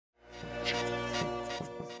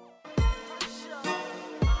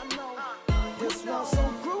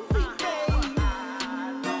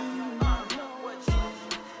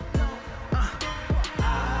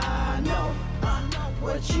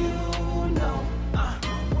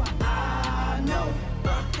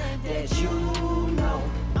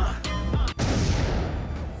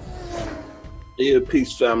Yeah,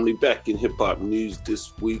 peace family. Back in hip hop news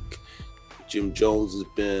this week, Jim Jones has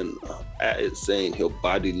been at it saying he'll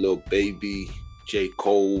body Lil Baby, J.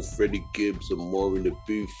 Cole, Freddie Gibbs, and more in the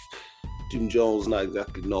booth. Jim Jones not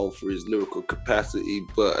exactly known for his lyrical capacity,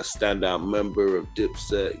 but a standout member of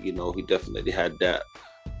Dipset. You know, he definitely had that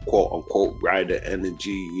quote unquote rider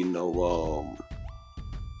energy.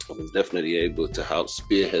 Was definitely able to help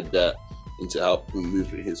spearhead that and to help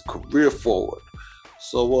moving his career forward.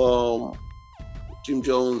 So Jim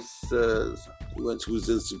Jones says he went to his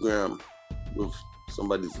Instagram with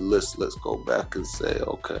somebody's list. Let's go back and say,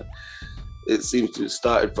 okay, it seems to have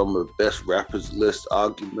started from a best rappers list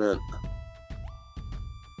argument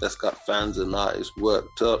that's got fans and artists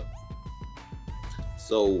worked up.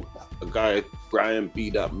 So a guy, Brian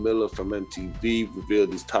B. Miller from MTV,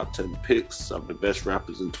 revealed his top 10 picks of the best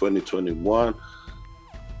rappers in 2021.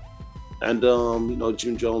 And,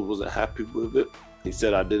 Jim Jones wasn't happy with it. He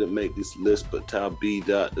said, I didn't make this list, but tell B.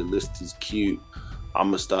 the list is cute. I'm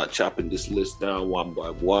going to start chopping this list down one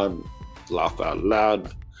by one. Laugh out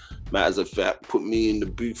loud. Matters of fact, put me in the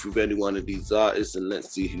booth with any one of these artists and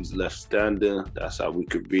let's see who's left standing. That's how we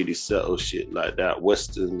could really settle shit like that.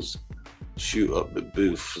 Westerns shoot up the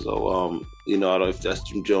booth. So, I don't know if that's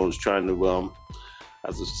Jim Jones trying to,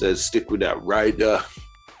 as I said, stick with that rider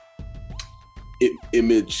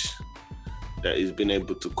image that he's been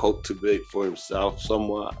able to cultivate for himself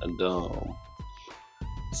somewhat, and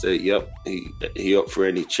say, yep, he up for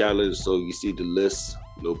any challenge. So you see the list: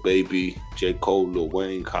 Lil Baby, J. Cole, Lil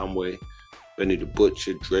Wayne, Conway, Benny the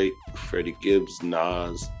Butcher, Drake, Freddie Gibbs,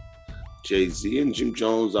 Nas, Jay-Z, and Jim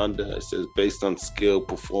Jones under. It says based on skill,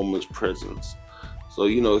 performance, presence. So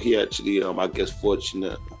he actually, I guess,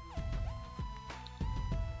 fortunate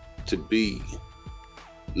to be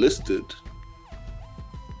listed.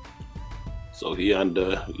 So he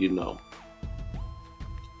under,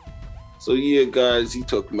 So yeah, guys, he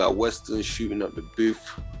talking about Western shooting up the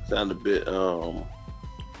booth. Sound a bit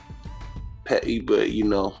petty, but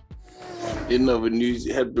in other news,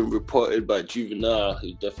 it had been reported by Juvenile.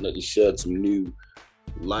 He definitely shared some new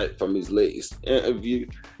light from his latest interview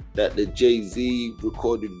that the Jay-Z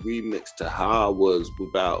recorded remix to Ha was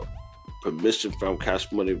without permission from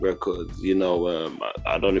Cash Money Records. I don't know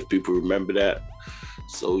if people remember that.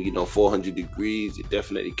 So, 400 Degrees, it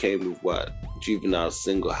definitely came with what? Juvenile's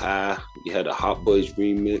single High. You had a Hot Boys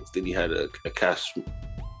remix, then you had a Cash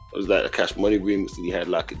Money remix, and you had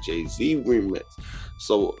like a Jay-Z remix.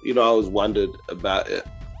 So, I always wondered about it,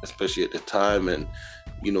 especially at the time. And,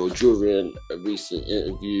 during a recent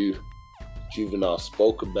interview, Juvenile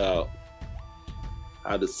spoke about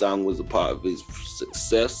how the song was a part of his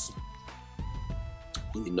success.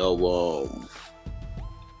 And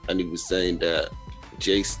he was saying that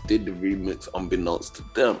Jace did the remix unbeknownst to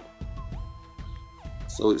them.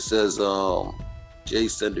 So it says,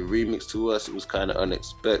 Jace sent the remix to us. It was kind of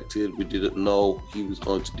unexpected. We didn't know he was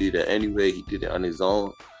going to do that anyway. He did it on his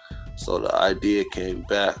own. So the idea came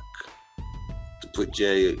back to put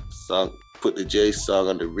the Jay song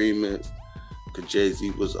on the remix, because Jay-Z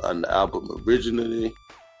was on the album originally.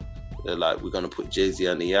 They're like, we're going to put Jay-Z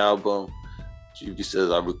on the album. Juvie says,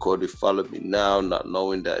 I recorded Follow Me Now, not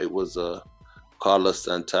knowing that it was a Carlos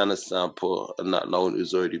Santana sample, and not knowing it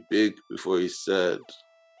was already big before he said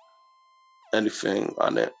anything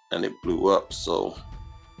on it, and it blew up. So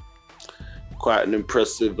quite an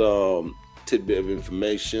impressive tidbit of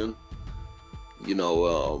information.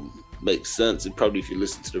 Makes sense. And probably if you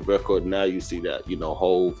listen to the record now, you see that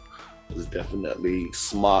Hove was definitely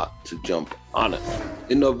smart to jump on it.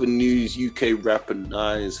 In other news, UK rapper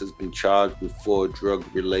NINES has been charged with 4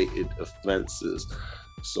 drug-related offences.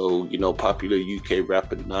 So, popular UK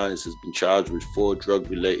rapper NINES has been charged with 4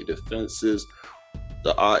 drug-related offences.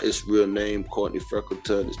 The artist's real name, Courtney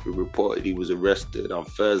Freckleton, it's been reported he was arrested on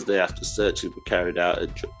Thursday after searches were carried out at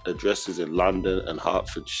addresses in London and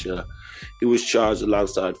Hertfordshire. He was charged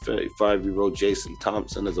alongside 35-year-old Jason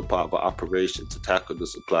Thompson as a part of an operation to tackle the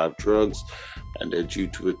supply of drugs, and they were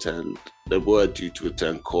due to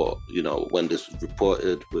attend court, when this was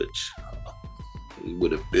reported, which he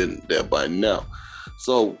would have been there by now.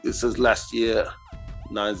 So it says last year,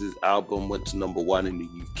 NINES' album went to number 1 in the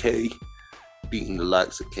UK, beating the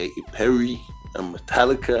likes of Katy Perry and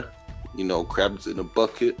Metallica, Crabs in a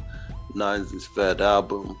Bucket, NINES' third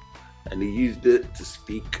album, and he used it to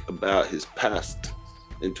speak about his past.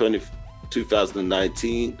 In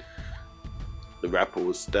 2019, the rapper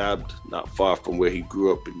was stabbed not far from where he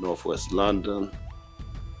grew up in northwest London.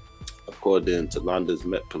 According to London's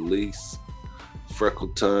Met Police,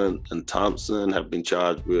 Freckleton and Thompson have been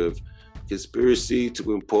charged with conspiracy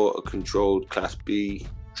to import a controlled Class B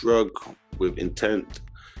drug with intent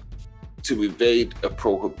to evade a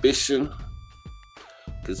prohibition,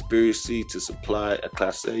 conspiracy to supply a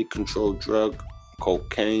Class A controlled drug,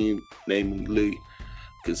 cocaine, namely,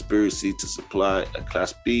 conspiracy to supply a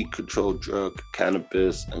Class B controlled drug,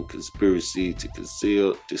 cannabis, and conspiracy to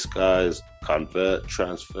conceal, disguise, convert,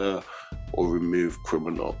 transfer, or remove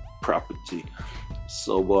criminal property.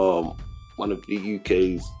 So one of the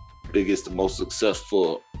UK's biggest and most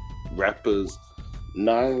successful rappers,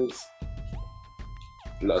 NINES.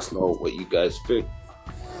 Let us know what you guys think.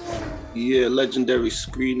 Yeah, legendary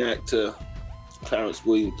screen actor Clarence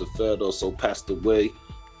III also passed away.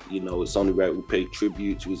 You know, it's only right we pay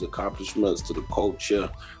tribute to his accomplishments, to the culture,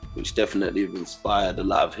 which definitely have inspired a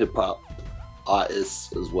lot of hip hop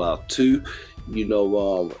artists as well too. You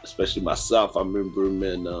know, especially myself, I remember him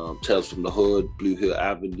in Tales from the Hood, Blue Hill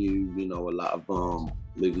Avenue, you know, a lot of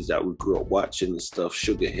movies that we grew up watching and stuff,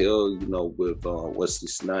 Sugar Hill, you know, with Wesley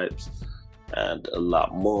Snipes, and a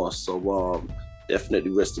lot more. So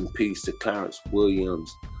definitely rest in peace to Clarence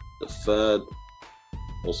Williams III,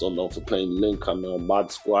 also known for playing Link on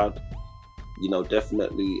Mod Squad. You know,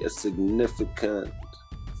 definitely a significant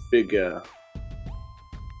figure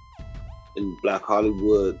in Black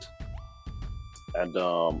Hollywood, and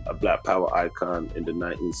a Black Power icon in the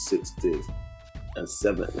 1960s and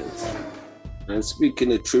 70s. And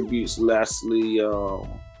speaking of tributes, lastly,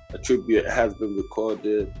 a tribute has been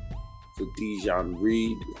recorded for Dijon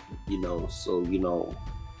Reed, you know, so, you know,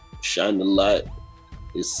 shine the light.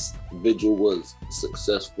 His vigil was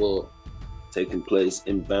successful, taking place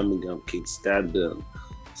in Birmingham, Kingston.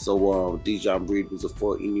 So Dijon Reed was a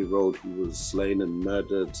 14-year-old who was slain and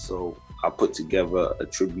murdered. So I put together a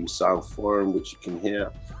tribute song for him, which you can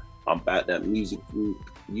hear on Back That Music Group,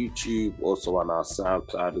 YouTube, also on our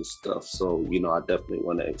SoundCloud and stuff. So, you know, I definitely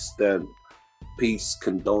want to extend peace,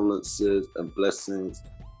 condolences, and blessings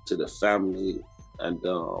to the family. And,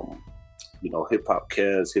 you know, hip hop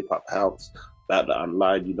cares, hip hop helps. Back That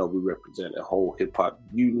Online, you know, we represent a whole hip hop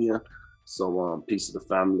union. So, peace to the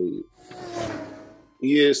family.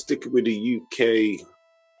 Yeah, sticking with the UK,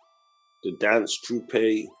 the dance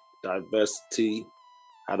troupe Diversity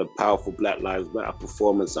had a powerful Black Lives Matter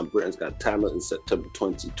performance on Britain's Got Talent in September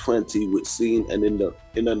 2020, which seen an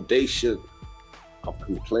inundation of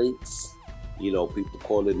complaints. You know, people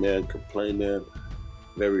calling in, complaining,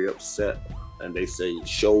 very upset, and they say it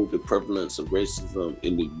showed the prevalence of racism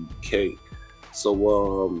in the UK.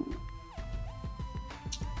 So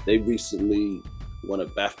they recently won a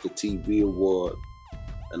BAFTA TV award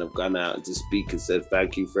and have gone out to speak and said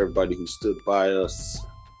thank you for everybody who stood by us.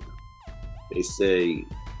 They say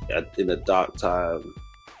in a dark time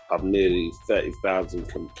of nearly 30,000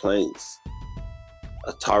 complaints,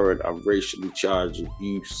 a torrent of racially charged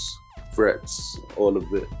abuse, threats, all of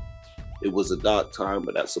it. It was a dark time,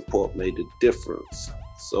 but that support made a difference.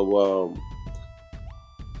 So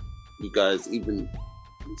you guys even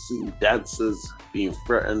seen dancers being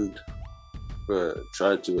threatened for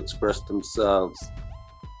trying to express themselves,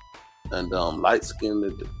 and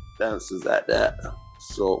light-skinned dancers at that.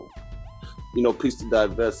 So, you know, peace to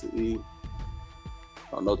diversity.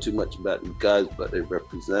 I don't know too much about these guys, but they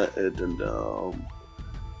represented, and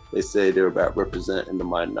they say they're about representing the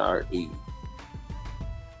minority.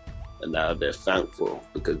 And now they're thankful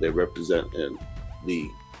because they're representing the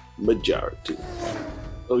majority.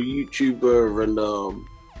 So YouTuber and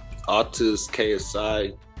artist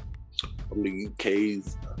KSI from the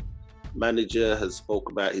UK's manager has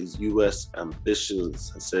spoke about his US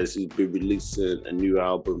ambitions and says he'll be releasing a new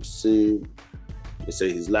album soon. They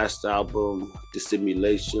say his last album,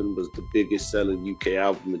 Dissimulation, was the biggest selling UK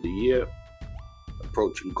album of the year,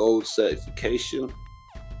 approaching gold certification.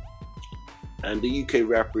 And the UK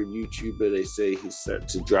rapper and YouTuber, they say he's set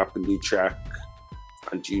to drop a new track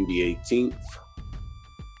on June the 18th,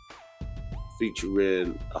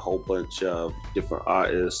 featuring a whole bunch of different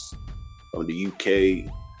artists from the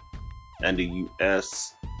UK and the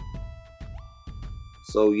US.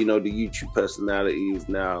 So, you know, the YouTube personality is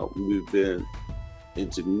now moving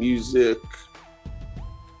into music.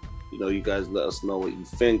 You know, you guys let us know what you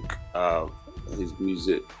think of his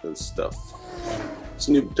music and stuff.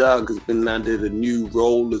 Snoop Dogg has been landed a new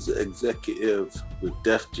role as an executive with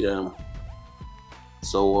Def Jam.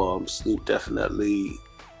 So Snoop definitely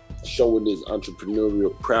showing his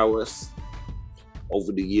entrepreneurial prowess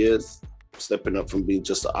over the years, stepping up from being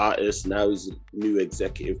just an artist. Now he's a new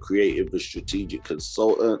executive, creative, and strategic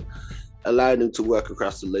consultant, allowing him to work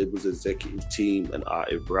across the label's executive team and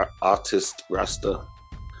artist roster.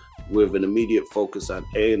 With an immediate focus on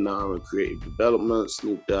A&R and creative development,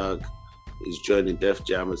 Snoop Dogg is joining Def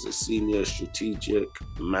Jam as a senior strategic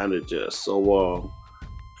manager. So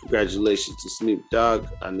Congratulations to Snoop Dogg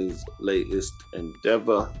on his latest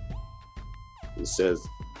endeavor. He says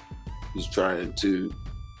he's trying to,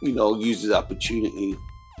 use his opportunity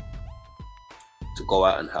to go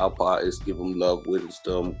out and help artists, give them love,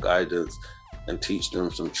 wisdom, guidance, and teach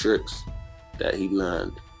them some tricks that he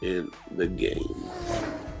learned in the game.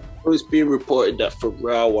 So it's being reported that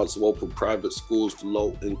Pharrell wants to open private schools to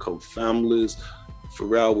low-income families.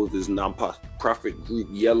 Pharrell, with his non-profit group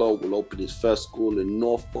Yellow, will open his first school in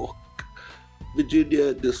Norfolk,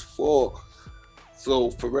 Virginia this fall.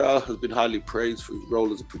 So Pharrell has been highly praised for his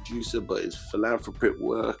role as a producer, but his philanthropic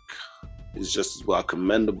work is just as well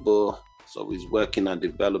commendable. So he's working on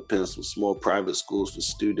developing some small private schools for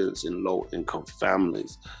students in low-income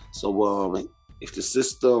families. So if the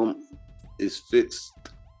system is fixed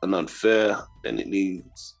and unfair, then it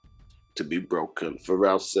needs to be broken.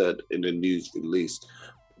 Pharrell said in a news release,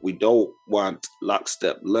 "We don't want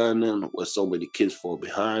lockstep learning where so many kids fall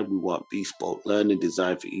behind. We want bespoke learning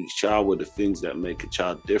designed for each child, where the things that make a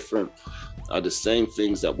child different are the same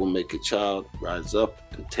things that will make a child rise up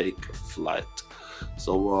and take flight."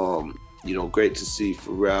 So, great to see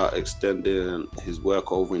Pharrell extending his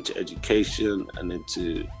work over into education and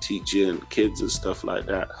into teaching kids and stuff like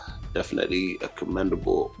that. Definitely a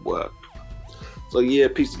commendable work. So yeah,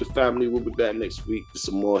 peace to the family. We'll be back next week with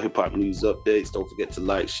some more hip-hop news updates. Don't forget to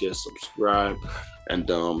like, share, subscribe,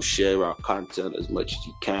 and share our content as much as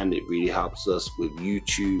you can. It really helps us with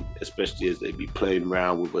YouTube, especially as they be playing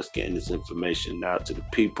around with us getting this information out to the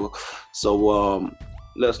people. So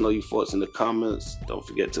let us know your thoughts in the comments. Don't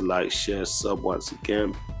forget to like, share, sub once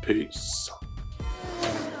again. Peace.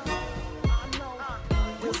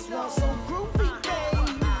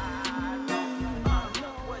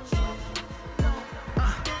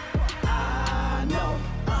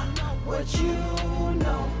 What you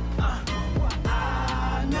know,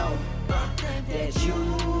 I know that you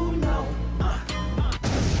know.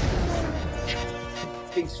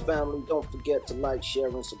 Peace, family. Don't forget to like, share,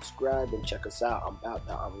 and subscribe, and check us out on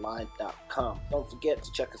AboutThatOnline.com. Don't forget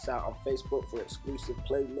to check us out on Facebook for exclusive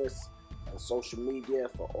playlists and social media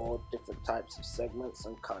for all different types of segments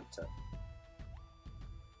and content.